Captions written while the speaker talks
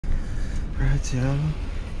Right, y'all.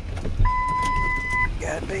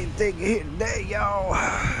 Got a big thing here today, y'all.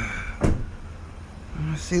 I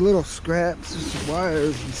see little scraps, just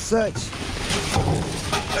wires and such.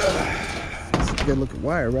 That's a good looking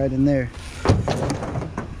wire right in there.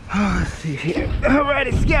 Oh, let's see here.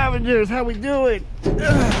 Alrighty, scavengers, how we doing?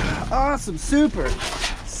 Awesome, super,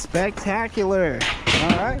 spectacular.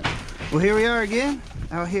 Alright, well here we are again,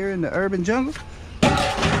 out here in the urban jungle.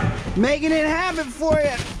 Making it happen for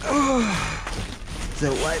you. Oh, it's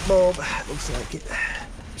a light bulb, looks like it.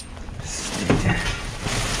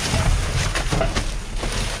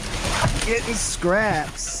 Getting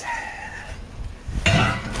scraps.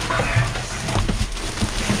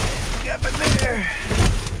 Up in there.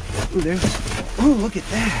 Ooh, oh, look at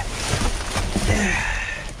that.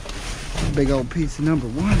 Yeah. Big old piece of number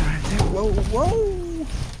 1 right there. Whoa, whoa.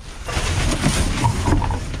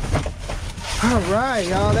 All right,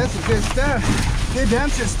 y'all, that's some good stuff. Good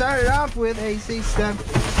dumpster started off with AC stuff.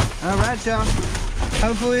 All right, y'all.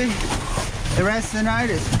 Hopefully the rest of the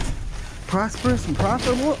night is prosperous and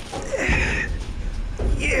profitable.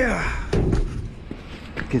 Yeah.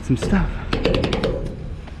 Get some stuff.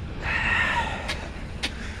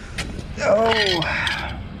 Oh.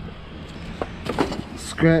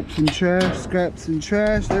 Scraps and trash, scraps and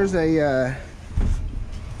trash. There's a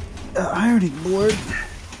ironing board.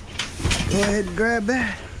 Go ahead and grab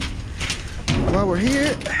that. While we're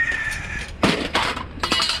here,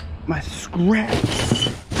 my scraps.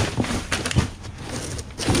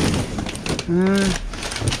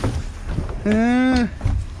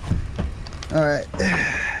 All right.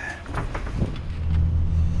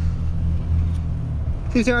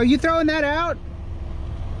 So are you throwing that out?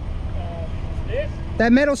 This?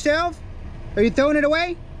 That metal shelf? Are you throwing it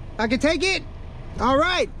away? I can take it? All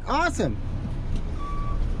right, awesome.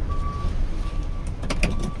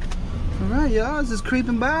 All right, y'all, I was just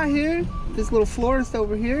creeping by here. This little florist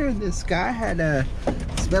over here, this guy had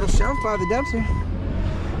this metal shelf by the dumpster.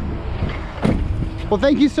 Well,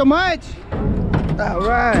 thank you so much. All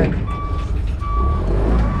right.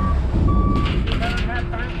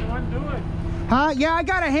 Huh? Yeah, I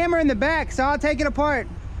got a hammer in the back, so I'll take it apart.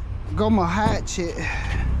 Go my hatchet.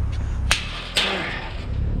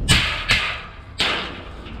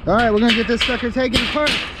 All right, we're gonna get this sucker taken apart.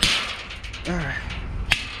 All right.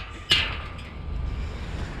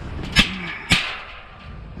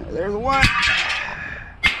 There's 1,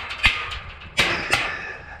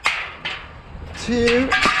 2.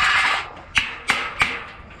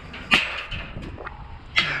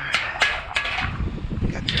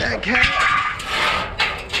 Got that cat.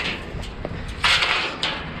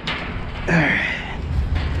 All right.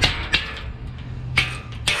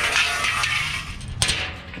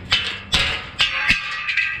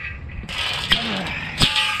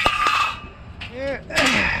 Here.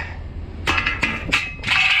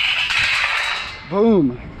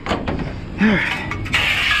 Boom.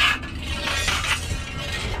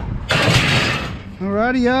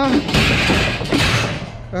 Alrighty, y'all.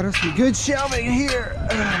 Got us some good shelving here.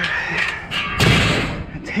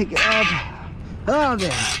 Take it up. Oh,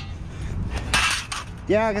 there.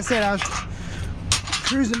 Yeah, like I said, I was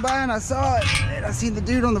cruising by and I saw it, and I seen the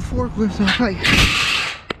dude on the forklift, so I was like,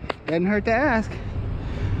 doesn't hurt to ask.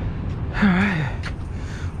 All right.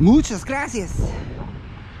 Muchas gracias.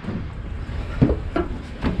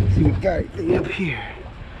 See what we got up here.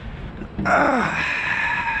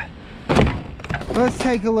 Let's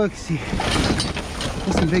take a look. See,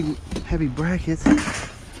 there's some big, heavy brackets and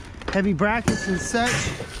such.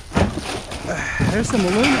 There's some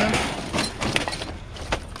aluminum.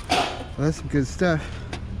 Well, that's some good stuff.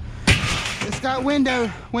 It's got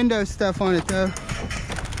window stuff on it though.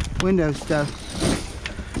 Window stuff.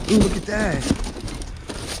 Ooh, look at that.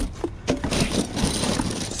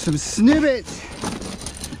 Some snippets.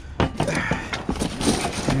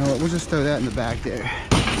 You know what, we'll just throw that in the back there.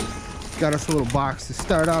 Got us a little box to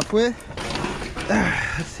start off with.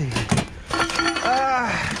 Let's see.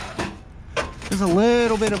 There's a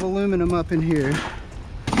little bit of aluminum up in here.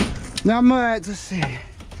 Not much, let's see.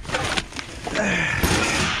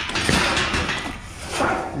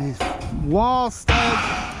 These wall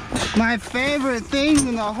studs, my favorite things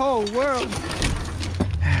in the whole world.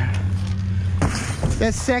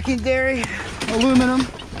 That's secondary aluminum.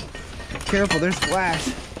 Careful, there's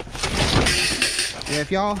glass. Yeah,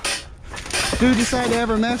 if y'all do decide to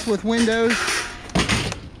ever mess with windows,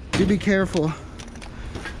 do be careful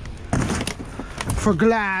for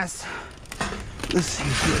glass. Let's see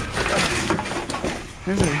here.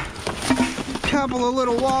 There's a couple of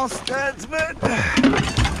little wall studs, but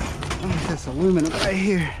this aluminum right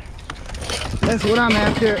here, that's what I'm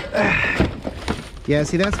after. Yeah,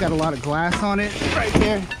 see, that's got a lot of glass on it right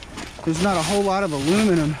there. There's not a whole lot of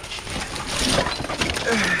aluminum.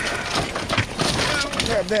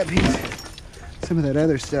 Grab that piece. Some of that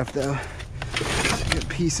other stuff, though. That's a good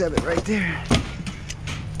piece of it right there.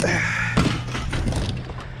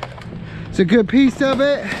 It's a good piece of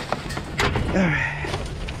it. All right.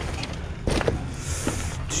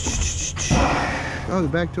 Oh, the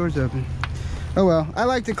back door's open. Oh well, I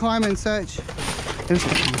like to climb and such. There's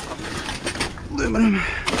aluminum.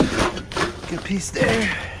 Good piece there.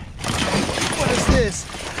 What is this?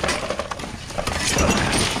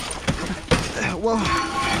 Whoa.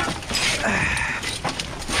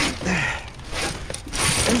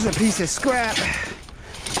 There's a piece of scrap.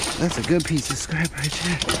 That's a good piece of scrap right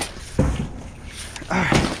there.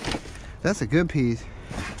 That's a good piece.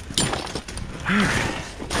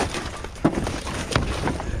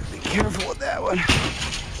 Be careful with that one.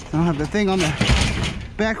 I don't have the thing on the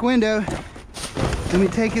back window. Let me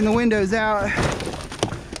taking the windows out.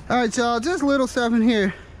 All right, y'all, just little stuff in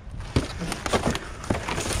here.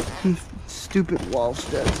 Stupid wall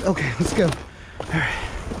steps. Okay, let's go. All right.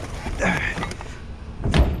 All right.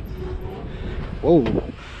 Whoa.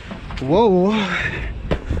 Whoa.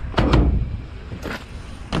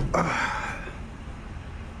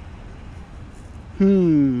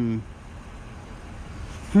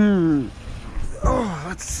 Oh,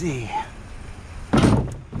 let's see.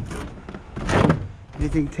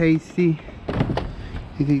 Anything tasty?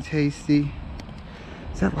 Anything tasty?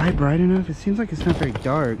 Is that light bright enough? It seems like it's not very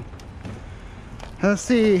dark. Let's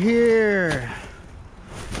see here.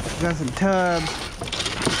 Got some tubs.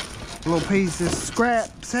 A little piece of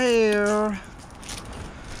scraps here.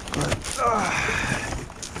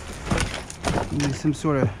 Maybe some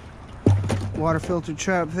sort of water filter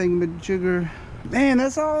trap thing, but sugar. Man,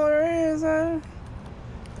 that's all there is, huh?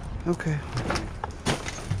 Okay.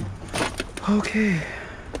 Okay.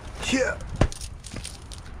 Yeah.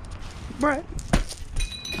 Right.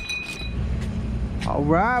 All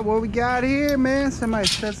right, what we got here, man? Somebody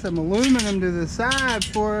set some aluminum to the side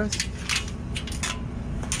for us.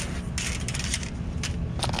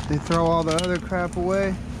 They throw all the other crap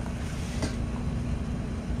away.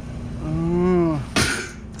 Oh,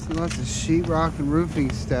 see lots of sheetrock and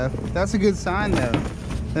roofing stuff. That's a good sign, though.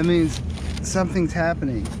 That means something's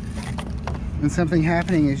happening. And something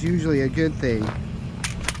happening is usually a good thing.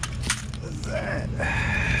 What's that?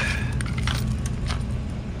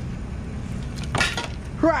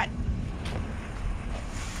 Right.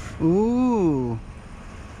 Ooh.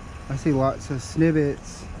 I see lots of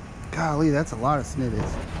snippets. Golly, that's a lot of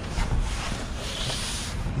snippets.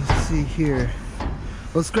 Let's see here.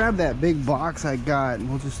 Let's grab that big box I got and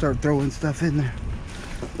we'll just start throwing stuff in there.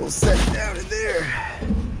 We'll set it down in there.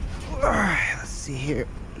 Alright, let's see here.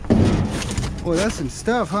 Boy, that's some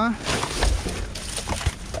stuff, huh?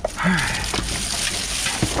 Alright.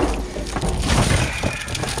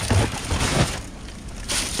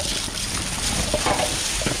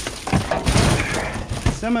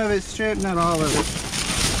 Some of it's stripped, not all of it.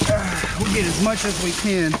 We'll get as much as we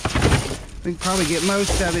can. We can probably get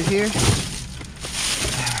most of it here.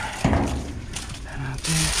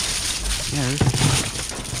 Yeah,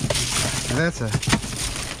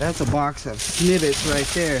 that's a box of snippets right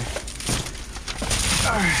there.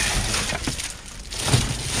 All right.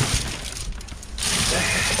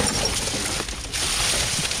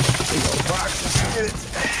 Big old box of snippets.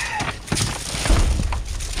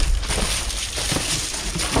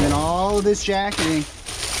 And then all of this jacketing.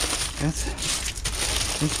 That's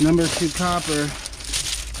number 2 copper.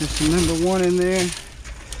 There's some number 1 in there.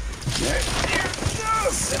 There. Oh,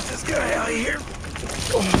 set this guy out here.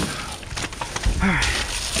 Oh. All right.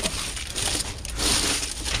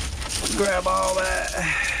 Grab all that.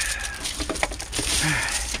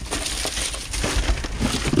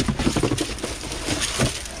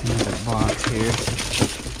 Another box here.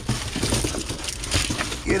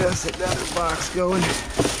 Get us another box going.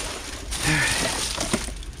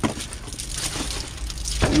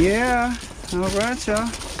 Yeah, all right, y'all.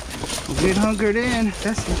 We'll get hunkered in.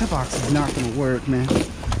 That box is not gonna work, man.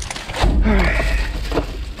 All right,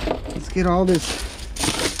 let's get all the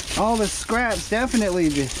scraps. Definitely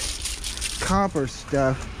this copper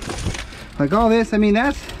stuff. Like all this. I mean,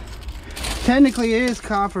 that's technically it is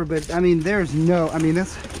copper, but I mean, there's no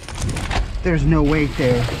weight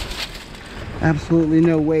there. Absolutely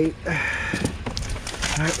no weight. All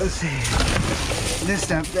right, let's see. This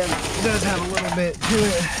stuff does have a little bit to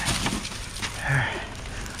it.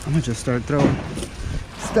 I'm gonna just start throwing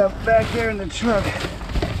stuff back there in the truck.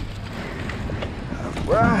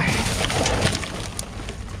 All right.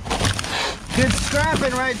 Good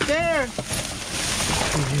scrapping right there.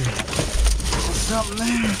 We'll something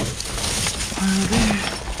there. There.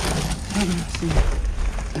 Let's see.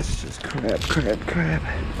 That's just crap. Alright.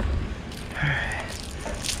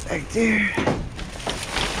 Back there.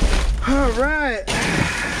 Alright.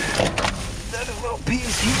 Another little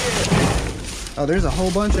piece here. Oh, there's a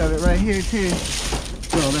whole bunch of it right here too.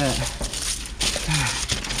 Look at all that.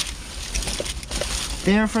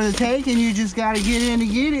 There for the taking, you just gotta get in to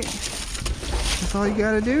get it. That's all you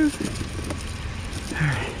gotta do.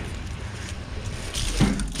 Alright.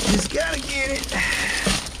 Just gotta get it.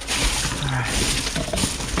 Alright.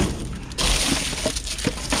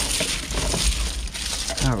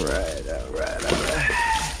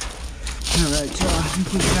 Alright, y'all. I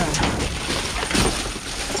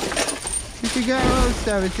think we got most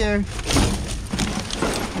of it there.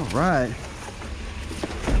 Alright.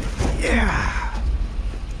 Yeah.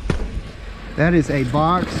 That is a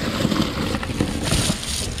box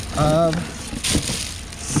of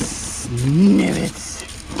snippets.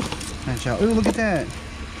 Alright, y'all. Ooh, look at that.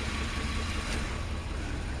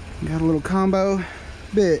 Got a little combo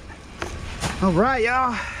bit. Alright,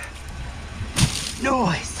 y'all.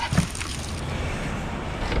 Noise.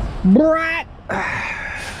 Bright.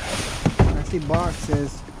 I see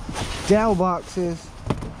boxes. Dell boxes.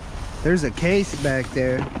 There's a case back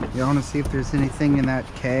there. You want to see if there's anything in that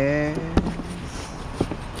case?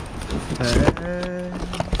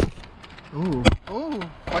 Ooh.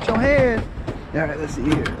 Watch your head. Alright, let's see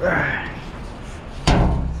here.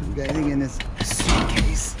 So we got anything in this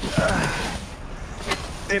suitcase.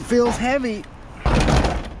 It feels heavy.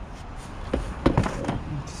 Let's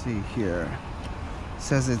see here. It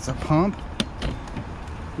says it's a pump.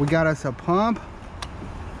 We got us a pump.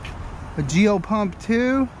 A geo pump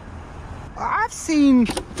too. I've seen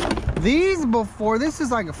these before. This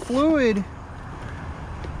is like a fluid.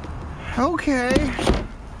 Okay.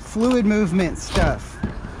 Fluid movement stuff.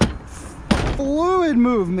 Fluid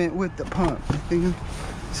movement with the pump.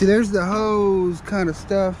 See, there's the hose kind of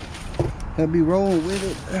stuff. I'll be rolling with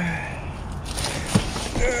it.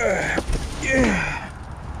 Yeah.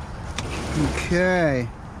 Okay.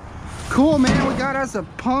 Cool, man. We got us a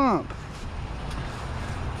pump.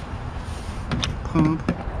 Pump.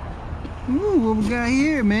 Ooh, what we got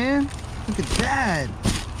here, man? Look at that.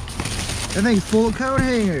 That thing's full of coat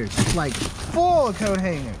hangers. Like, full of coat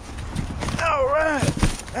hangers. Alright.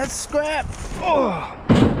 That's scrap. Oh.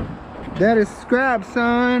 That is scrap,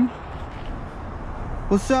 son.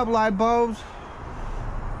 What's up, light bulbs?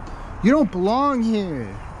 You don't belong here.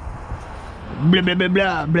 Blah blah blah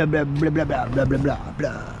blah blah blah blah blah blah blah blah blah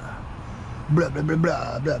blah blah blah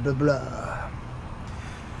blah blah blah blah.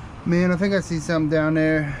 Man, I think I see something down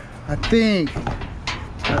there. I think.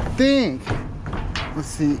 Let's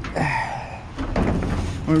see.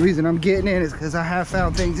 Only reason I'm getting in is because I have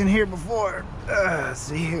found things in here before. Let's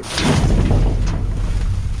see here.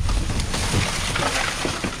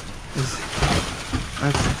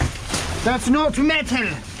 That's not metal.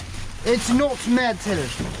 It's not metal.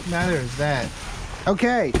 Neither is that.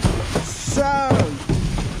 Okay, so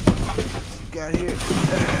got here.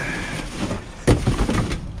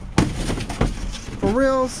 For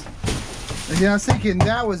reals. Yeah, I was thinking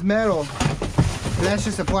that was metal. But that's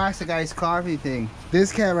just a plastic iced coffee thing.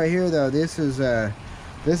 This cat right here, though, this is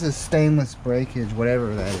stainless breakage,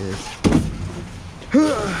 whatever that is.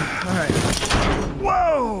 All right.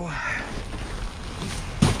 Whoa.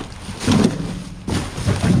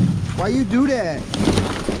 Why you do that?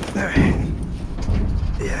 Alright.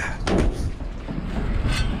 Yeah.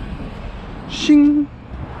 Shing.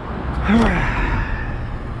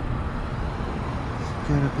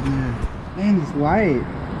 Get up in there. Man, this light.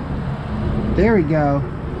 There we go. I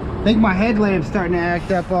think my headlamp's starting to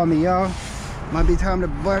act up on me, y'all. Might be time to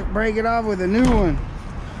break it off with a new one.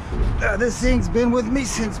 This thing's been with me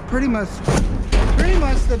since pretty much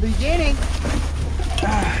the beginning.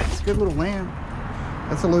 It's a good little lamp.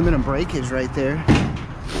 That's aluminum breakage right there.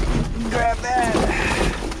 Grab that.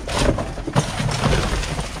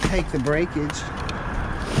 Take the breakage.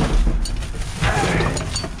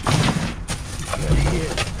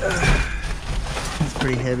 It's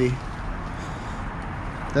pretty heavy.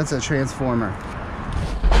 That's a transformer.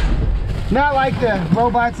 Not like the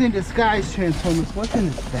robots in disguise transformers. What's in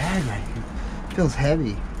this bag right here? It feels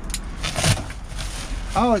heavy.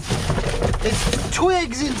 Oh, it's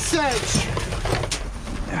twigs and such.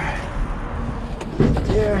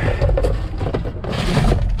 There.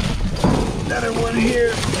 Another one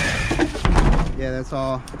here. Yeah, that's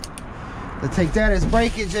all. They'll take that as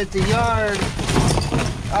breakage at the yard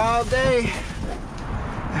all day.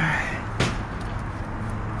 Alright.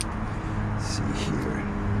 Let's see here.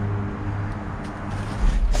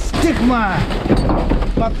 Stick my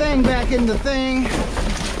my thing back in the thing.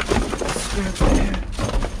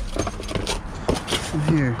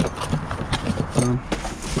 Here.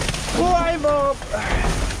 Live up.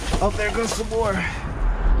 Oh, there goes some more.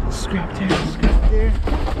 Scrap there, scrap there.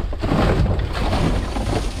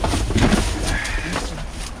 There's a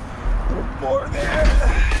little more there.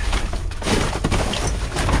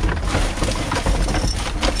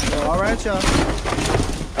 Well, all right, y'all.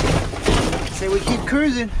 Say we keep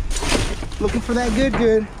cruising, looking for that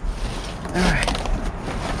good. All right.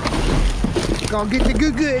 Gonna get the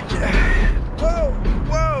good. Whoa,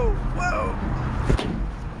 whoa, whoa.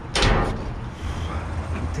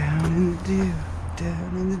 Down in the dew,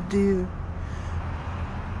 down in the dew.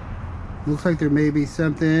 Looks like there may be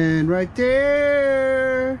something right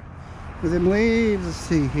there with them leaves. Let's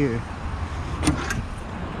see here.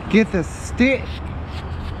 Get the stick.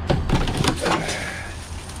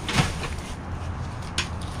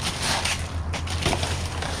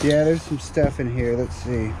 Yeah, there's some stuff in here. Let's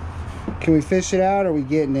see. Can we fish it out or are we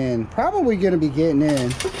getting in? Probably gonna be getting in.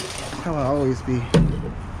 That's how I always be.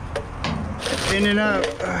 Ending up.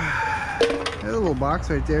 There's a little box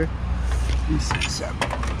right there. Let me see something.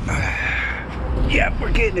 Yep,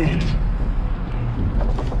 we're getting in.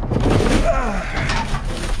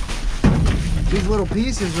 These little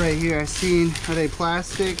pieces right here I seen. Are they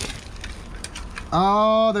plastic?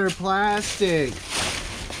 Oh, they're plastic.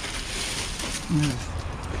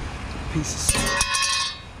 Pieces.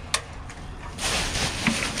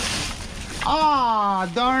 Ah,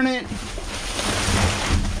 darn it.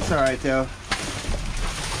 It's alright though.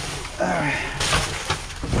 Alright.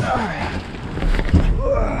 Alright.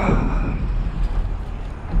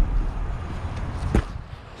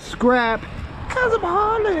 Scrap. Cause I'm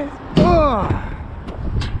hauling.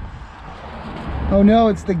 Oh no,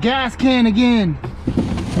 it's the gas can again.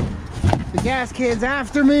 The gas can's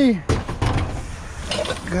after me.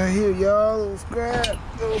 Got here, y'all. Little scrap.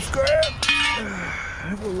 Little scrap.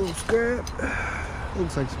 A little scrap.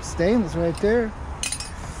 Looks like some stainless right there.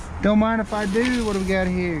 Don't mind if I do. What do we got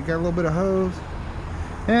here? Got a little bit of hose.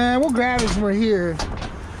 And we'll grab it from right here.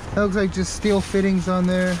 That looks like just steel fittings on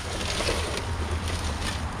there.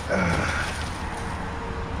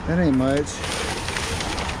 That ain't much.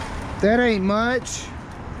 That ain't much.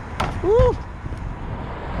 Woo!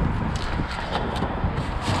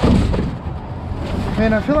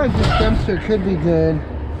 Man, I feel like this dumpster could be good.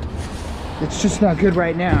 It's just not good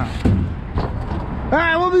right now. All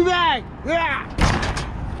right, we'll be back. Yeah.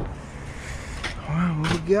 Wow, what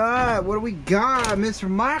do we got? What do we got, Mr.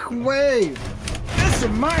 Microwave? Mr.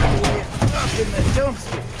 Microwave up in the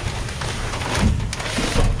dumpster.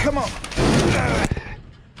 Come on.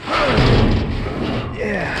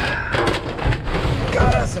 Yeah.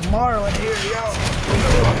 Got us a marlin here, y'all.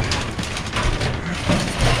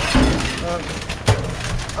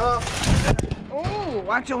 Oh,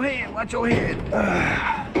 watch your head, watch your head.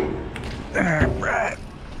 Right.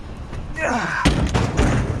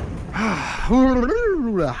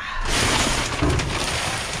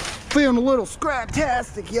 Feeling a little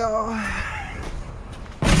scrap-tastic, y'all.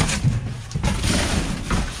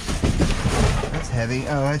 That's heavy.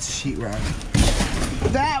 Oh, that's sheetrock.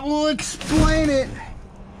 That will explain it.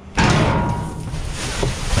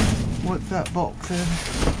 What's that box in?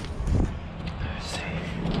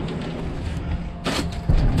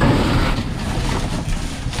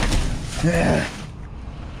 Yeah.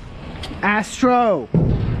 Astro.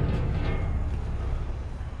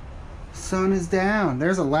 Sun is down.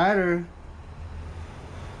 There's a ladder.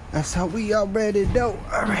 That's how we already know.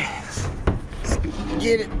 All right. Let's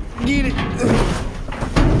get it. Get it. A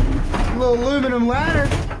little aluminum ladder.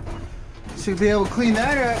 Should be able to clean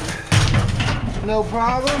that up. No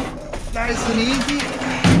problem. Nice and easy.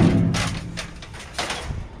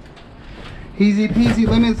 Easy peasy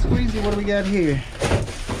lemon squeezy. What do we got here?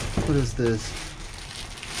 What is this?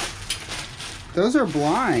 Those are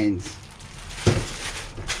blinds.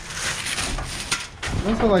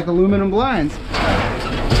 Those are like aluminum blinds.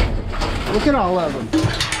 Look at all of them.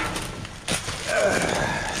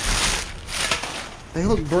 They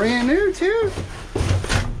look brand new too.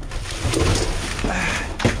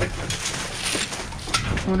 I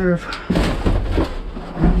wonder if, I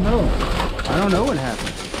don't know. I don't know what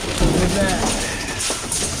happened. Look at that.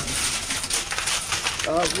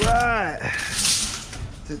 All right.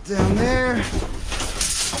 Sit down there.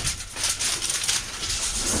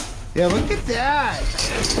 Yeah, look at that.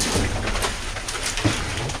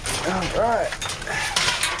 All right.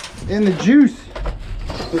 And the juice.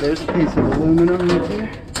 Oh, there's a piece of aluminum right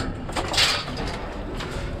there.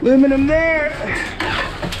 Aluminum there.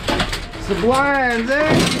 Some blinds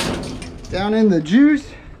there. Down in the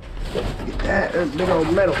juice. Get that. There's a big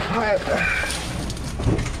old metal pipe.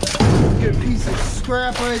 Good piece of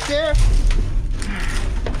scrap right there.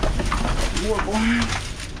 More blind.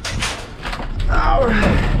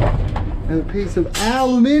 Alright. Another piece of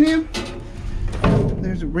aluminum.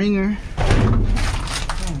 There's a ringer.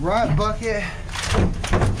 Right bucket.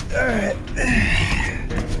 Alright.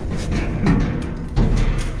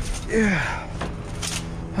 Yeah.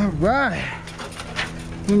 Alright.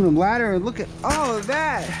 Aluminum ladder, and look at all of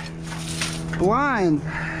that. Blinds.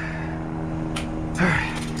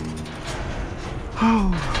 Alright.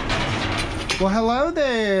 Oh. Well, hello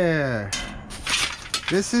there.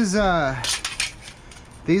 This is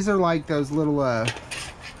these are like those little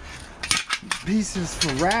pieces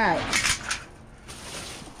for racks.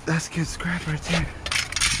 That's good scrap right there.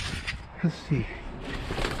 Let's see.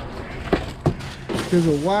 There's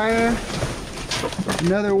a wire,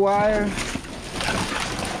 another wire,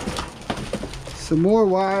 some more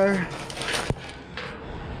wire,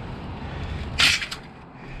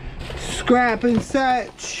 scrap and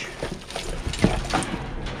such.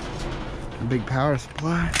 A big power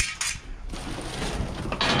supply.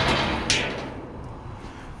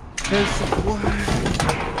 There's some wire.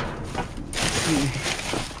 Let's see.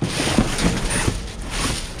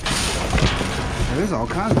 There's all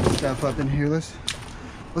kinds of stuff up in here. Let's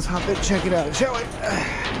hop in and check it out, shall we?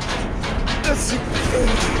 Let's see.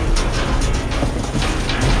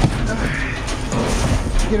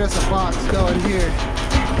 Get us a box going here.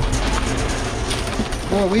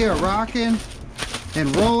 Boy, we are rocking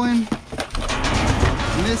and rolling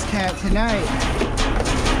in this cat tonight.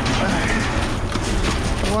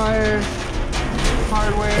 Wires,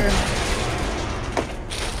 hardware,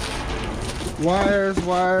 wires.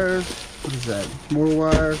 What is that? More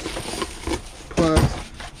wires, plugs,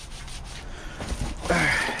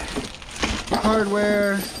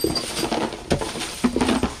 hardware,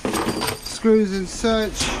 screws and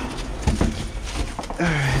such.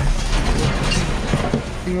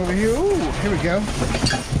 Thing over here. Ooh, here we go.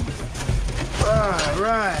 All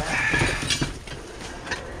right.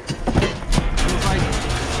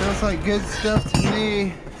 Sounds like good stuff to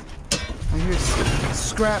me. I hear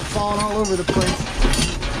scrap falling all over the place.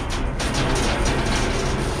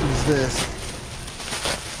 What is this?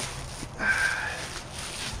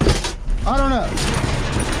 I don't know.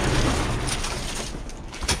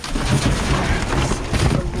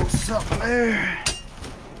 A little something there.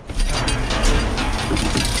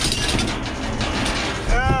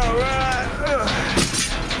 All right.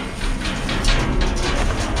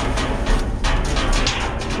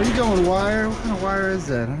 Where you going, wire? What kind of wire is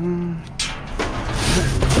that?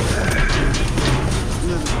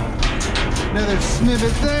 Another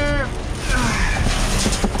snippet there.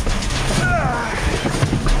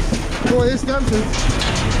 Boy, this stuff is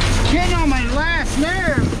getting on my last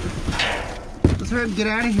nerve. Let's hurry and get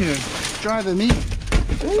out of here. It's driving me.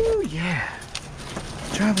 Ooh, yeah.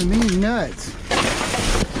 It's driving me nuts.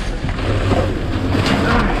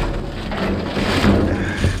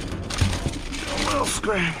 A little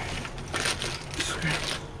scrap.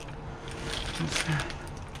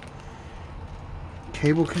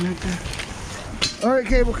 Cable connector. All right,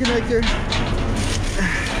 cable connector.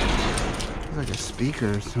 It's like a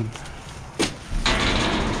speaker or something.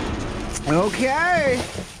 Okay.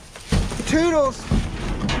 Toodles.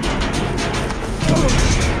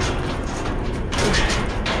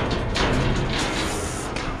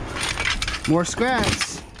 More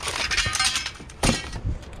scraps.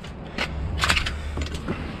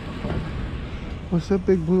 What's up,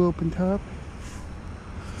 big blue open top?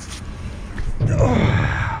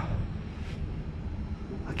 Oh.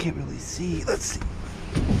 I can't really see. Let's see.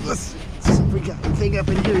 Let's see if we got anything up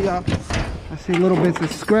in here, y'all. I see little bits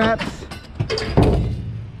of scraps. Let's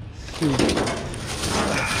see.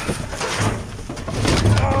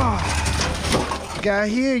 Oh. Got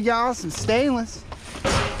here, y'all, some stainless.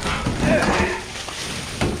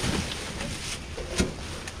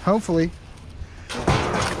 Hopefully,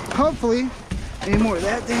 any more of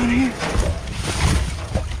that down here?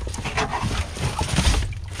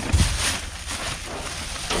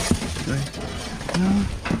 No.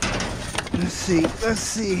 Let's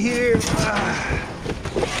see here.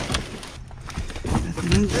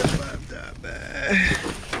 Nothing in that bad.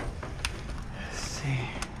 Let's see.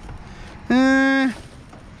 A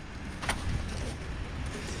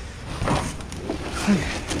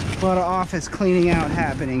lot of office cleaning out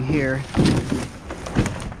happening here.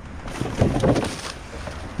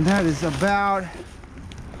 That is about,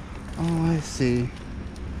 oh, I see.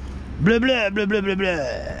 Blah, blah, blah, blah, blah, blah.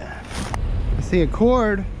 I see a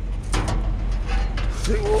cord. Let's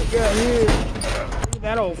see what we got here. Look at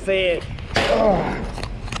that old fed. Oh.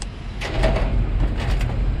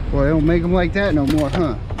 Boy, they don't make them like that no more,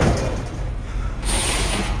 huh?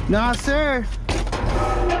 Nah, sir.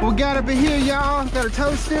 We got up in here, y'all. Got a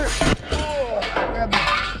toaster. Oh, grab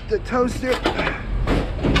the toaster.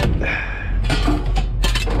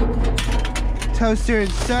 Toaster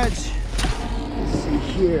and such. Let's see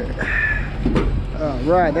here. All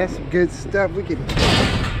right, that's some good stuff. We can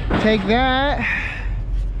take that.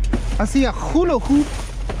 I see a hula hoop.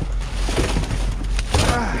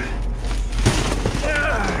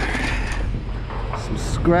 Some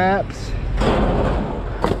scraps.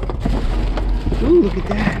 Ooh, look at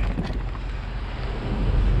that.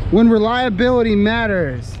 When reliability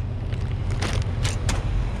matters,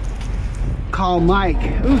 call Mike.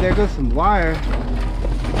 Ooh, there goes some wire.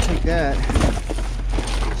 Take that.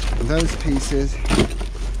 Those pieces.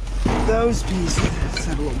 Those pieces. Let's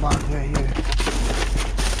have a little box right here.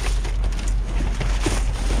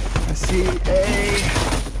 I see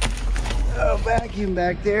a vacuum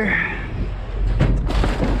back there.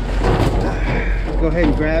 Go ahead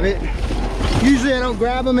and grab it. Usually I don't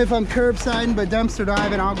grab them if I'm curbsiding, but dumpster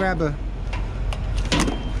diving, I'll grab the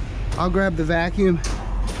vacuum.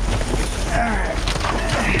 Alright.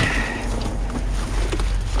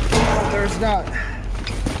 There's not.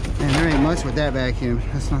 Man, there ain't much with that vacuum.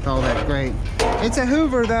 That's not all that great. It's a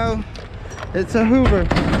Hoover though. It's a Hoover.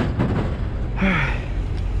 Alright.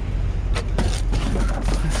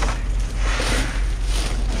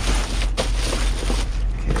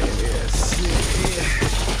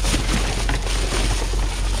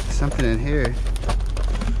 Something in here.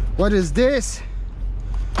 What is this?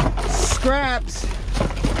 Scraps.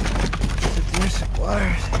 There's some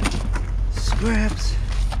wires. Scraps.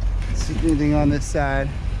 Let's see anything on this side.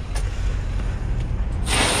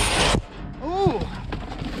 Ooh.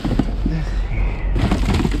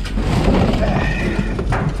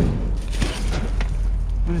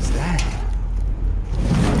 What is that?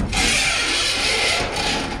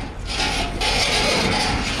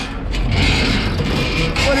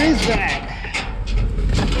 What is that?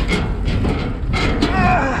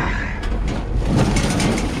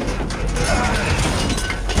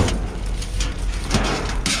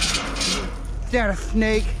 Is that a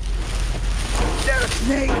snake? Is that a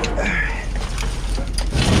snake?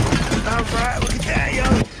 Alright, look at that, yo.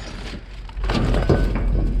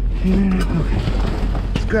 Okay.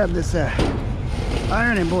 Let's grab this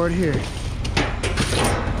ironing board here.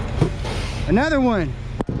 Another one.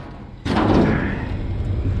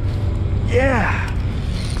 Yeah,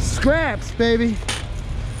 scraps, baby.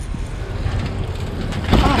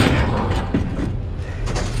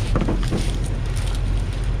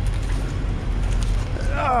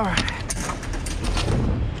 All right.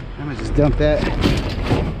 I'm gonna just dump that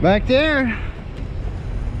back there.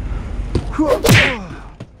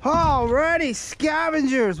 Alrighty,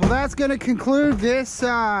 scavengers. Well, that's gonna conclude this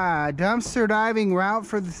dumpster diving route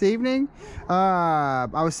for this evening. I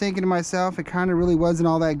was thinking to myself, it kind of really wasn't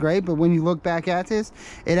all that great, but when you look back at this,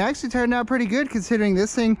 it actually turned out pretty good considering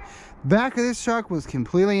this thing, back of this truck was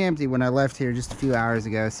completely empty when I left here just a few hours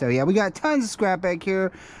ago. So yeah, we got tons of scrap back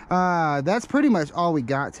here. That's pretty much all we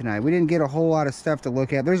got tonight. We didn't get a whole lot of stuff to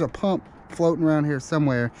look at. There's a pump floating around here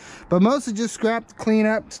somewhere, but mostly just scrap to clean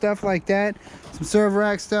up, stuff like that. Some server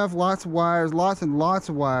rack stuff, lots of wires, lots and lots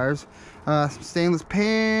of wires. Some stainless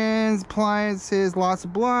pans, appliances, lots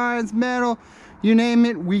of blinds, metal, you name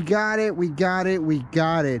it, we got it, we got it, we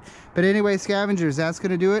got it. But anyway, scavengers, that's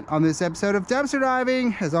going to do it on this episode of Dumpster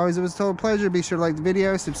Diving. As always, it was a total pleasure. Be sure to like the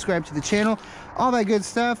video, subscribe to the channel, all that good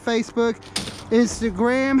stuff. Facebook,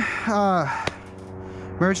 Instagram,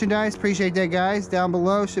 merchandise. Appreciate that, guys. Down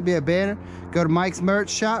below should be a banner. Go to Mike's merch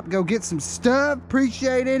shop. Go get some stuff.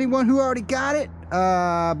 Appreciate anyone who already got it.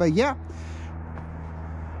 But yeah,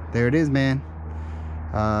 there it is, man.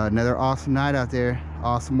 Another awesome night out there.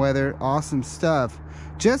 Awesome weather, awesome stuff.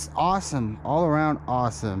 Just awesome, all around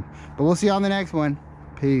awesome. But we'll see you on the next one.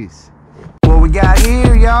 Peace. What we got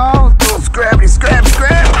here, y'all? Scrappity scrap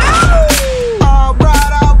scrap.